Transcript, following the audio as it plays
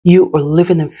You are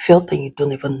living in filth and you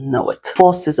don't even know it.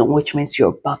 Fall season, which means you're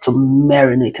about to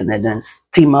marinate in it and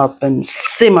steam up and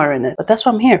simmer in it. But that's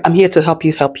why I'm here. I'm here to help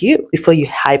you before you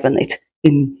hibernate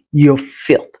in your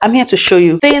filth. I'm here to show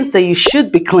you things that you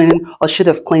should be cleaning or should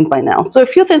have cleaned by now. So a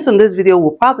few things in this video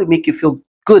will probably make you feel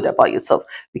good about yourself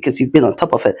because you've been on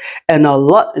top of it. And a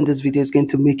lot in this video is going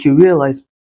to make you realize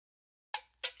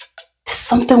there's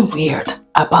something weird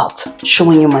about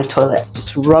showing you my toilet.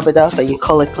 Just rub it off and you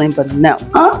call it clean, but no.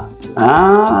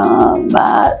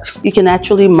 But you can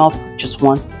actually mop just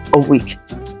once a week.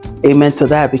 Amen to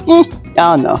that. I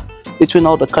don't know. Between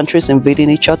all the countries invading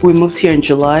each other. We moved here in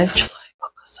July, August,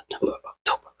 September,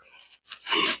 October.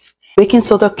 Baking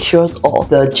soda cures all.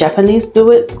 The Japanese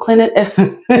do it, clean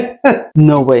it.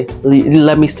 No way.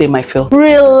 Let me say my filth.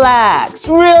 Relax,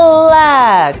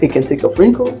 relax. It can take off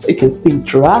wrinkles. It can steam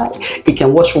dry. It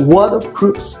can wash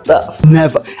waterproof stuff.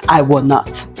 Never. I will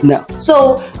not. No.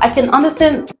 So I can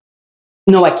understand.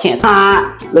 No, I can't.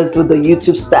 Let's do the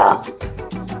YouTube style.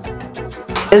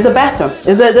 There's a bathroom.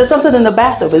 There's something in the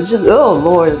bathroom. It's just, oh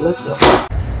Lord, let's go.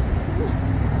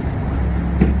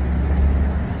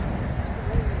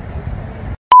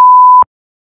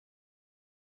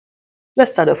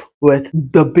 Let's start off with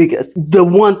the biggest, the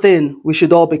one thing we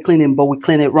should all be cleaning, but we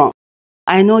clean it wrong.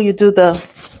 I know you do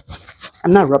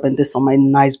I'm not rubbing this on my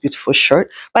nice, beautiful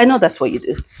shirt, but I know that's what you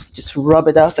do. Just rub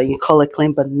it off and you call it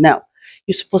clean, but no.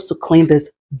 You're supposed to clean this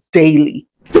daily.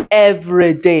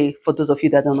 Every day. For those of you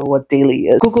that don't know what daily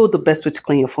is, Google the best way to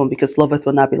clean your phone because Loveth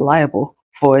will not be liable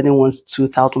for anyone's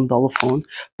 $2,000 phone.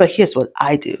 But here's what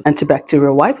I do.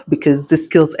 Antibacterial wipe because this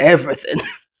kills everything.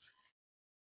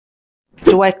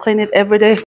 Do I clean it every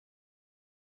day?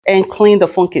 And clean the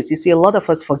phone case. You see, a lot of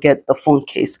us forget the phone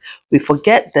case. We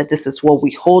forget that this is what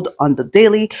we hold on the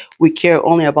daily. We care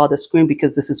only about the screen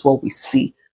because this is what we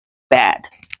see. Bad.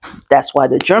 That's why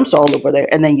the germs are all over there.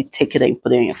 And then you take it and you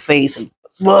put it in your face and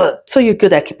so you're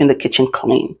good at keeping the kitchen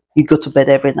clean. You go to bed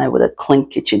every night with a clean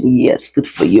kitchen. Yes, good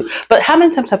for you. But how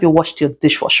many times have you washed your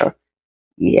dishwasher?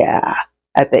 Yeah,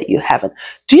 I bet you haven't.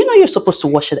 Do you know you're supposed to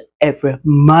wash it every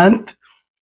month?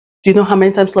 Do you know how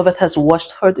many times Loveth has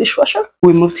washed her dishwasher?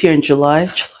 We moved here in July,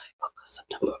 August,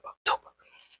 September, October.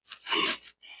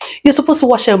 You're supposed to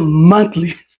wash it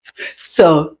monthly.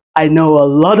 So I know a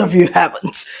lot of you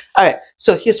haven't. All right,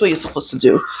 so here's what you're supposed to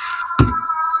do.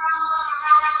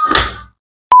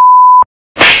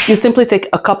 You simply take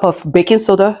a cup of baking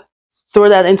soda, throw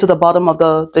that into the bottom of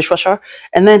the dishwasher,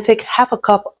 and then take half a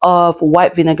cup of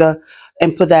white vinegar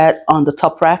and put that on the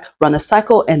top rack, run a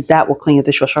cycle, and that will clean your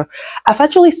dishwasher. I've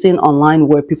actually seen online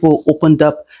where people opened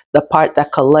up the part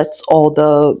that collects all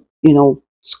the,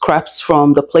 scraps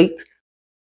from the plate,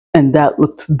 and that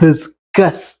looked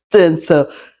disgusting.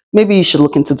 So maybe you should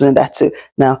look into doing that too.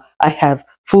 Now, I have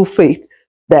full faith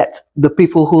that the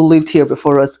people who lived here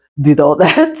before us did all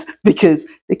that because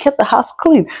they kept the house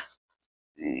clean.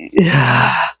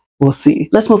 We'll see.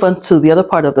 Let's move on to the other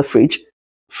part of the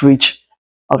fridge.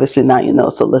 Obviously now you know,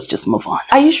 so let's just move on.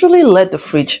 I usually let the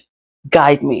fridge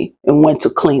guide me in when to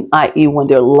clean, i.e. when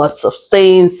there are lots of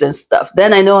stains and stuff.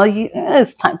 Then I know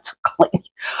it's time to clean.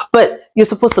 But you're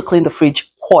supposed to clean the fridge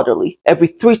quarterly, every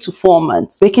 3 to 4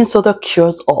 months. Baking soda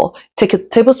cures all. Take a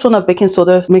tablespoon of baking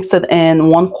soda, mix it in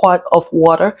 1 quart of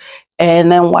water, and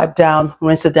then wipe down,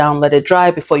 rinse it down, let it dry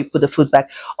before you put the food back.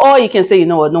 Or you can say, you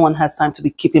know what, no one has time to be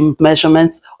keeping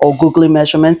measurements or Googling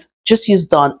measurements. Just use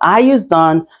Dawn. I use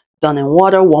Dawn in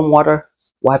water, warm water,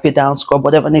 wipe it down, scrub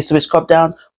whatever needs to be scrubbed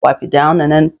down, wipe it down,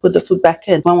 and then put the food back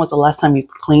in. When was the last time you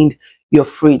cleaned your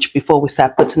fridge before we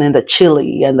start putting in the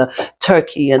chili and the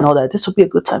turkey and all that? This would be a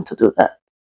good time to do that.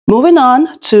 Moving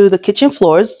on to the kitchen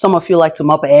floors. Some of you like to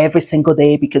mop every single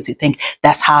day because you think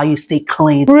that's how you stay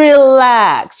clean.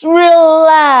 Relax,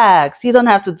 relax. You don't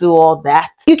have to do all that.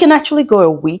 You can actually go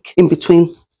a week in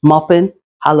between mopping.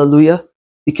 Hallelujah.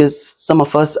 Because some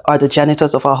of us are the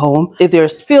janitors of our home. If there are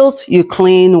spills, you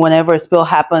clean whenever a spill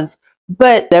happens.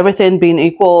 But everything being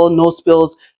equal, no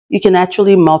spills, you can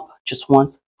actually mop just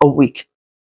once a week.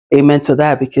 Amen to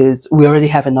that because we already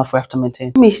have enough work to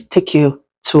maintain. Let me take you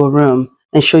to a room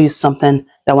and show you something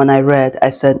that when I read,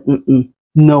 I said,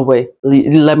 no way.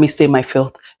 Let me say my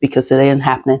filth because it ain't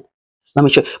happening. Let me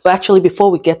show you. But actually,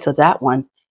 before we get to that one,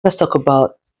 let's talk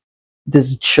about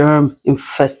this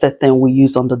germ-infested thing we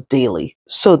use on the daily.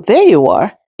 So there you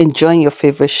are, enjoying your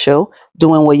favorite show,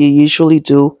 doing what you usually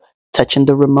do, touching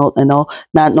the remote and all,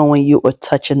 not knowing you were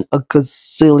touching a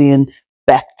gazillion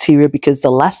bacteria because the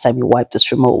last time you wiped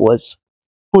this remote was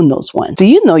who knows when. Do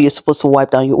you know you're supposed to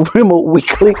wipe down your remote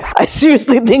weekly? I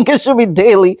seriously think it should be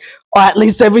daily or at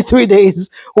least every 3 days.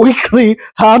 Weekly.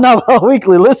 How not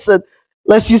weekly? Listen,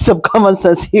 Let's use some common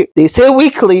sense here. They say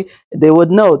weekly, they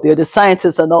would know. They're the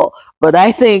scientists and all. But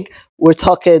I think we're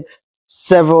talking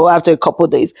several after a couple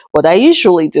of days. What I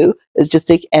usually do is just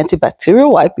take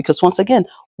antibacterial wipe because once again,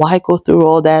 why go through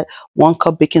all that? 1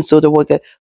 cup baking soda will get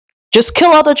just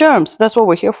kill all the germs. That's what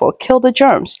we're here for. Kill the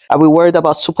germs. Are we worried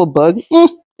about superbug? I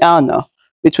don't know.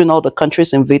 Between all the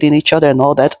countries invading each other and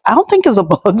all that, I don't think it's the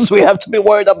bugs we have to be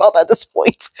worried about at this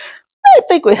point. I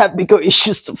think we have bigger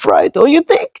issues to fry, don't you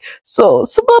think? So,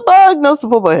 superbug, no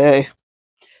superbug. Hey,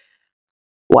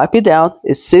 wipe it down.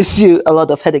 It saves you a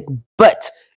lot of headache. But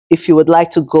if you would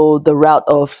like to go the route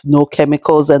of no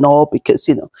chemicals and all, because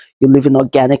you're living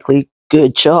organically,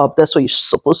 good job. That's what you're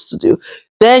supposed to do.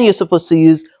 Then you're supposed to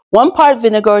use 1 part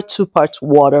vinegar, 2 parts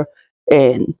water,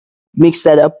 and mix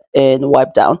that up and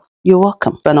wipe down. You're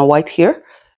welcome. Gonna white here.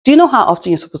 Do you know how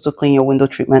often you're supposed to clean your window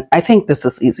treatment? I think this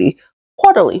is easy.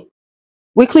 Quarterly.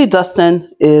 Weekly dusting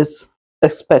is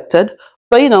expected,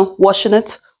 but washing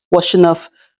off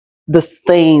the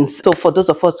stains. So for those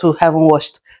of us who haven't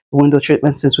washed the window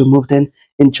treatment since we moved in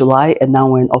July and now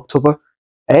we're in October,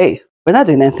 hey, we're not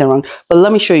doing anything wrong. But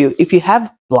let me show you. If you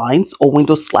have blinds or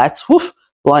window slats, whew,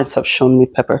 blinds have shown me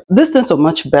pepper. These things are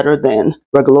much better than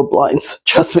regular blinds.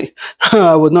 Trust me.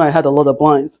 I would know I had a lot of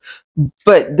blinds,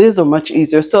 but these are much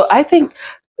easier. So I think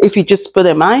if you just put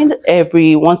in mind,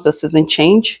 once the season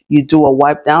change, you do a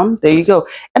wipe down. There you go.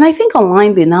 And I think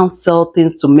online they now sell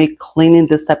things to make cleaning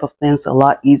this type of things a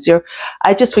lot easier.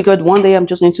 I just figured one day I'm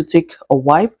just going to take a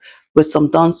wipe with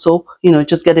some Dawn soap,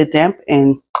 just get it damp.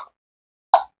 And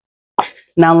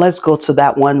now let's go to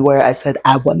that one where I said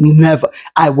I will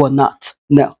not.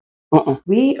 No.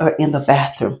 We are in the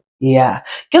bathroom. Yeah.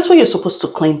 Guess what you're supposed to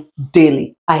clean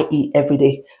daily, i.e. every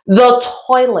day? The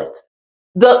toilet.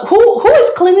 Who is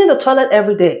cleaning the toilet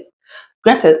every day?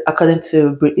 Granted, according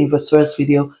to Brittany Verser's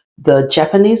video, the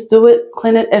Japanese do it,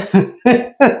 clean it.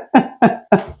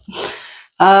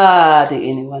 The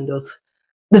innuendos.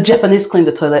 The Japanese clean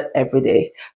the toilet every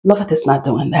day. Loveth is not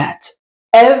doing that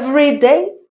every day.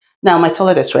 Now my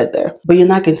toilet is right there, but you're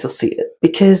not going to see it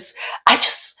because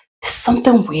there's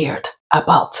something weird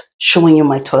about showing you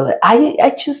my toilet.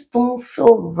 I just don't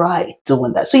feel right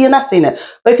doing that. So you're not seeing it.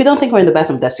 But if you don't think we're in the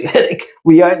bathroom, that's your headache.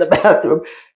 We are in the bathroom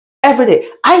every day.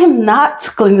 I am not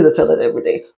cleaning the toilet every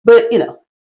day. But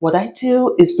what I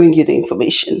do is bring you the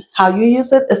information. How you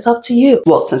use it is up to you.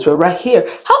 Well, since we're right here,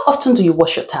 how often do you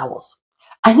wash your towels?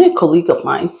 I know a colleague of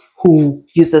mine who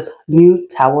uses new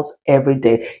towels every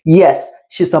day. Yes,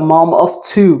 she's a mom of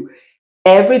 2.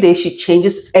 Every day she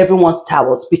changes everyone's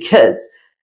towels because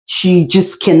she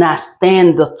just cannot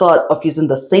stand the thought of using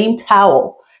the same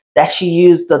towel that she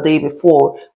used the day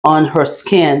before on her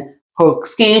skin. Her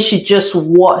skin she just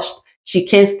washed. She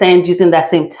can't stand using that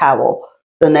same towel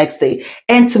the next day.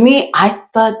 And to me, I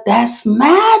thought that's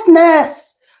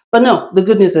madness. But no, the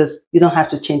good news is you don't have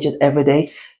to change it every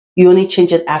day. You only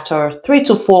change it after 3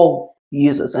 to 4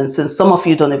 uses. And since some of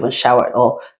you don't even shower at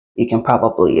all, you can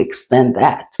probably extend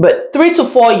that. But 3 to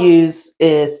 4 use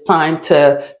is time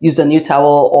to use a new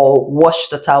towel or wash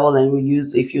the towel and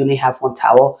reuse if you only have 1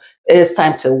 towel. It's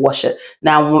time to wash it.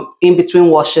 Now, in between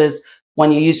washes,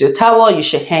 when you use your towel, you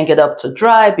should hang it up to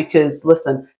dry because,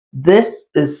 listen, this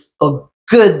is a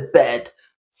good bed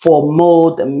for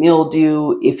mold and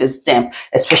mildew if it's damp,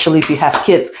 especially if you have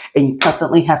kids and you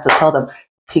constantly have to tell them,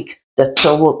 pick the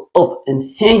towel up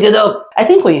and hang it up. I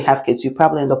think when you have kids, you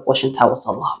probably end up washing towels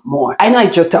a lot more. I know I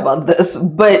joked about this,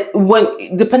 but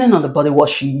depending on the body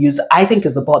wash you use, I think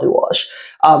it's a body wash.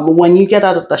 When you get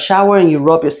out of the shower and you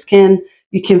rub your skin,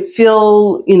 you can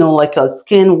feel, like a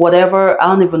skin, whatever. I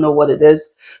don't even know what it is.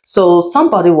 So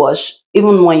some body wash,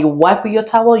 even when you wipe with your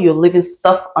towel, you're leaving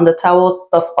stuff on the towel,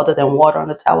 stuff other than water on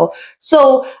the towel.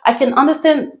 So I can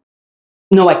understand.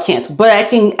 No, I can't. But I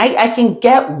can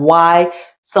get why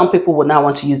some people would not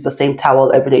want to use the same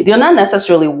towel every day. They're not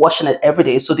necessarily washing it every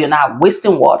day, so they're not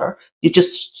wasting water. You're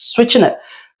just switching it.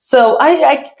 So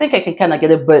I think I can kind of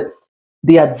get it, but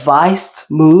the advised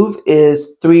move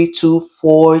is 3 to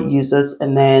 4 uses,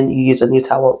 and then you use a new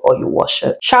towel or you wash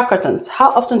it. Shower curtains.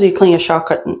 How often do you clean your shower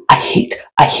curtain? I hate.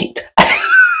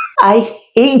 I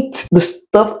hate the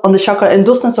stuff on the shower curtain, and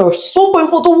those things are so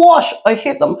painful to wash. I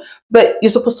hate them. But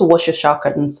you're supposed to wash your shower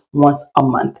curtains once a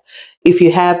month. If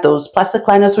you have those plastic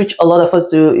liners, which a lot of us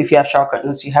do, if you have shower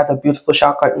curtains, you have the beautiful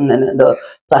shower curtain and then the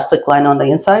plastic liner on the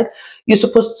inside. You're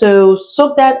supposed to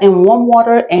soak that in warm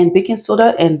water and baking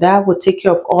soda, and that will take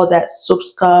care of all that soap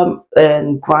scum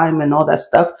and grime and all that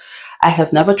stuff. I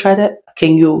have never tried it.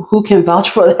 Who can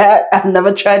vouch for that? I've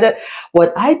never tried it.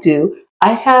 What I do,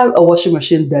 I have a washing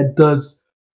machine that does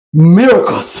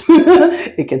miracles.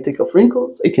 It can take off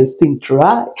wrinkles, it can steam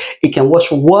dry, it can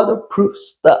wash waterproof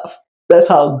stuff. That's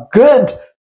how good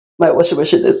my washing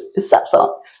machine is. It's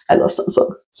Samsung. I love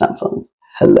Samsung. Samsung,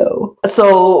 hello.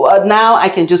 So now I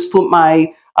can just put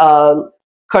my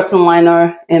curtain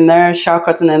liner in there, shower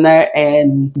curtain in there,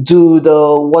 and do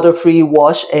the water-free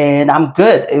wash, and I'm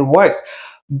good. It works.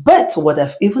 But what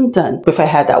I've even done, if I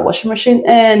had that washing machine,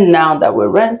 and now that we're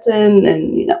renting,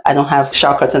 and you know, I don't have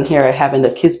shower curtain here, I have in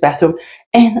the kids' bathroom,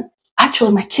 and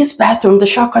actually my kids' bathroom, the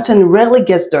shower curtain rarely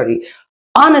gets dirty.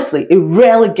 Honestly, it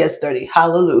rarely gets dirty.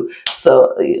 Hallelujah.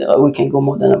 So, you know, we can go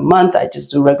more than a month. I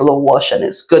just do regular wash and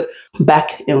it's good.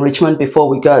 Back in Richmond, before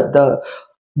we got the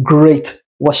great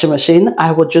washing machine,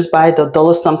 I would just buy the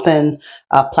dollar something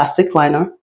plastic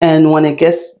liner. And when it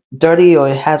gets dirty or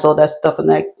it has all that stuff in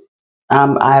it,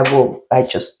 I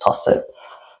just toss it.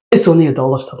 It's only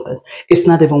 $1 something. It's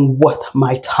not even worth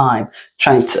my time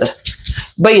trying to.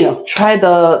 But you know, try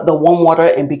the warm water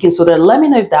and baking soda. Let me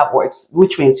know if that works,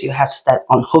 which means you have to start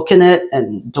unhooking it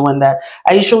and doing that.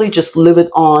 I usually just leave it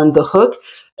on the hook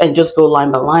and just go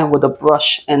line by line with the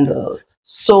brush and the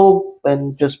soap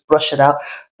and just brush it out.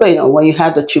 But you know, when you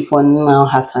have the cheap one, I don't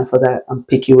have time for that. I'm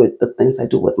picky with the things I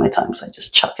do with my time, so I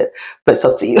just chuck it. But it's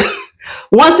up to you.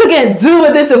 Once again, do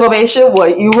with this information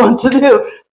what you want to do.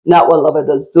 Not what Loveth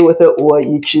does. Do with it what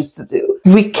you choose to do.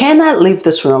 We cannot leave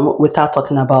this room without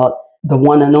talking about the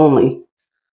one and only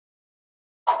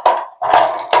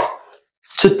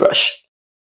toothbrush.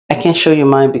 I can't show you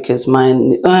mine because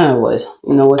mine, what?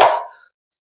 You know what?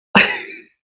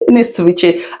 It needs to be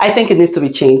changed. I think it needs to be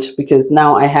changed because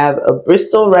now I have a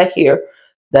Bristol right here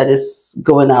that is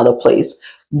going out of place.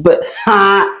 But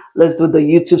let's do the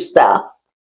YouTube style.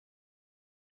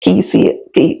 Can you see it?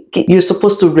 You're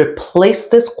supposed to replace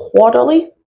this quarterly.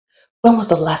 When was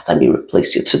the last time you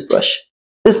replaced your toothbrush?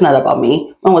 It's not about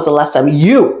me. When was the last time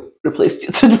you replaced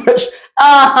your toothbrush?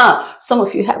 Some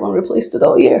of you haven't replaced it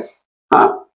all year.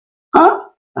 But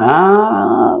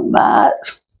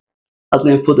I was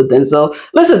going to put the Denzel.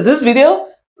 Listen, this video,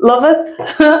 Loveth.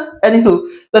 Anywho,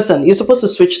 listen, you're supposed to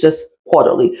switch this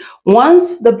quarterly.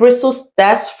 Once the Bristol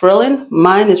starts frilling,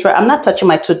 mine is right. I'm not touching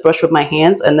my toothbrush with my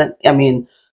hands. And then, I mean,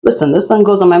 listen, this thing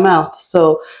goes on my mouth.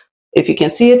 So if you can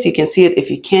see it, you can see it. If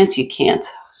you can't, you can't.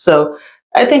 So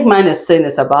I think mine is saying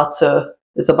it's about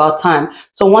time.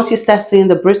 So once you start seeing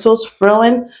the bristles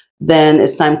frilling, then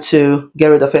it's time to get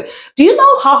rid of it. Do you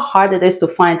know how hard it is to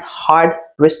find hard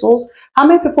bristles? How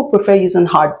many people prefer using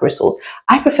hard bristles?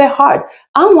 I prefer hard.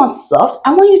 I want soft.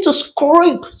 I want you to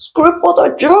scrape all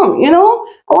the germ, you know?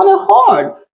 I want it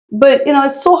hard. But, you know,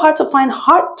 it's so hard to find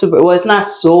hard toothbrush. Well, it's not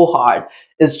so hard.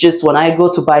 It's just when I go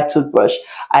to buy toothbrush,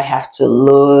 I have to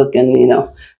look and, you know,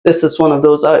 this is one of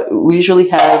those. We usually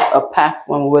have a pack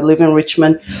when we were living in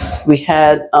Richmond. We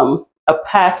had a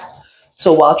pack.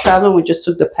 So while traveling, we just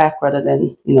took the pack rather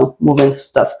than, you know, moving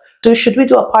stuff. So should we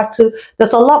do a part 2?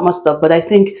 There's a lot more stuff, but I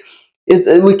think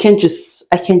I can't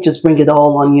just bring it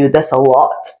all on you. That's a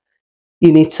lot.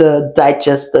 You need to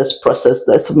digest this, process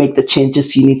this, make the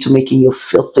changes you need to make in your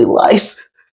filthy lives.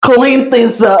 Clean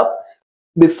things up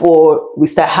before we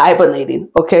start hibernating,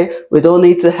 okay? We don't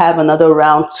need to have another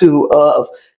round 2 of,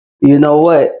 you know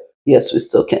what? Yes, we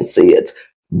still can see it.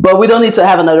 But we don't need to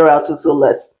have another round 2, so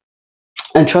let's.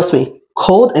 And trust me,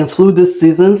 cold and flu this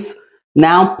seasons,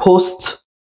 now post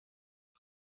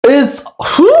is,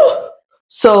 whew.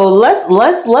 So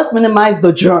let's minimize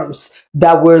the germs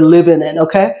that we're living in,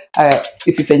 okay? All right,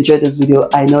 if you've enjoyed this video,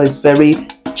 I know it's very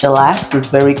chillax, it's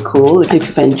very cool. If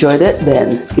you've enjoyed it,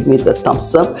 then give me the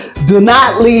thumbs up. Do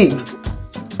not leave,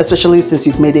 especially since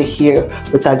you've made it here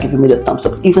without giving me the thumbs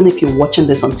up. Even if you're watching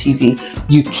this on TV,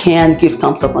 you can give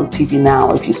thumbs up on TV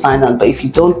now if you sign on. But if you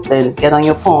don't, then get on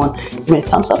your phone, give me a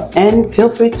thumbs up, and feel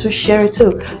free to share it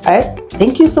too. All right,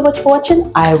 thank you so much for watching.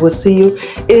 I will see you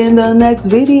in the next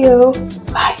video.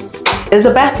 Bye. There's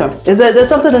a bathroom. There's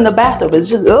something in the bathroom. It's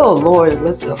just, oh Lord,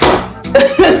 let's go.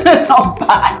 Oh,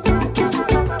 bye.